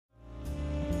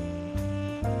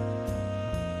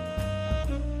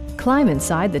Climb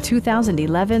inside the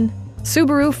 2011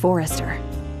 Subaru Forester.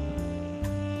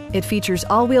 It features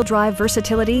all-wheel drive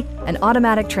versatility, an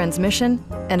automatic transmission,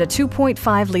 and a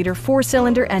 2.5-liter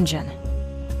four-cylinder engine.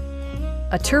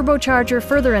 A turbocharger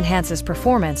further enhances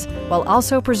performance while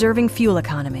also preserving fuel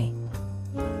economy.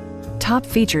 Top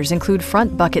features include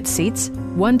front bucket seats,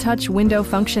 one-touch window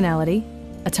functionality,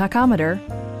 a tachometer,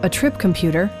 a trip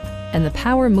computer, and the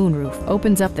power moonroof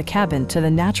opens up the cabin to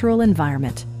the natural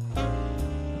environment.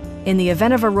 In the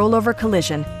event of a rollover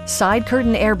collision, side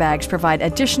curtain airbags provide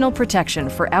additional protection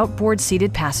for outboard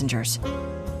seated passengers.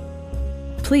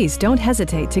 Please don't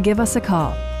hesitate to give us a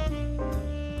call.